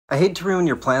I hate to ruin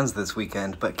your plans this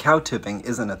weekend, but cow tipping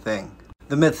isn't a thing.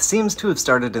 The myth seems to have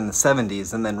started in the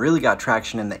 70s and then really got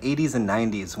traction in the 80s and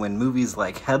 90s when movies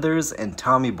like Heathers and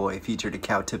Tommy Boy featured a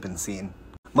cow tipping scene.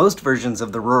 Most versions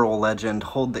of the rural legend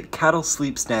hold that cattle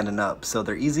sleep standing up, so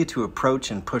they're easy to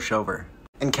approach and push over.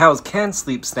 And cows can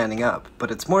sleep standing up,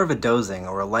 but it's more of a dozing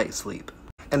or a light sleep.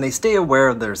 And they stay aware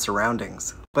of their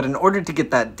surroundings. But in order to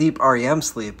get that deep REM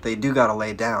sleep, they do gotta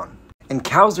lay down. And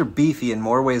cows are beefy in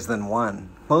more ways than one.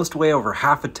 Most weigh over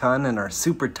half a ton and are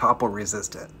super topple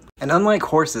resistant. And unlike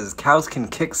horses, cows can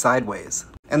kick sideways.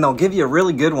 And they'll give you a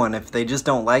really good one if they just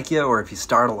don't like you or if you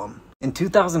startle them. In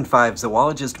 2005,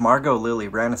 zoologist Margot Lilly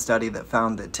ran a study that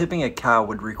found that tipping a cow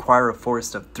would require a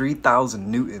force of 3,000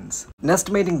 newtons. And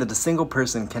estimating that a single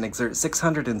person can exert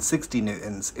 660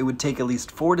 newtons, it would take at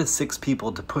least 4 to 6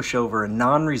 people to push over a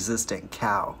non-resistant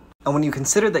cow. And when you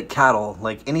consider that cattle,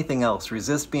 like anything else,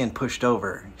 resist being pushed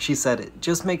over, she said it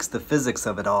just makes the physics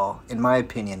of it all, in my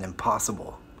opinion,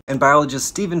 impossible. And biologist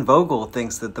Stephen Vogel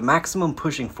thinks that the maximum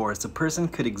pushing force a person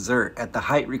could exert at the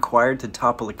height required to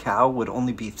topple a cow would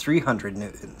only be 300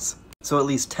 newtons. So at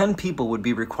least 10 people would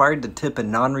be required to tip a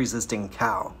non-resisting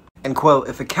cow. And quote,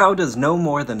 if a cow does no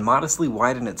more than modestly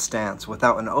widen its stance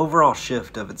without an overall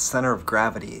shift of its center of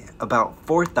gravity, about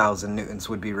 4,000 newtons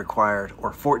would be required,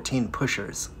 or 14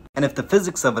 pushers. And if the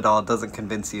physics of it all doesn't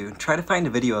convince you, try to find a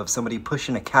video of somebody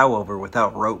pushing a cow over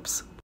without ropes.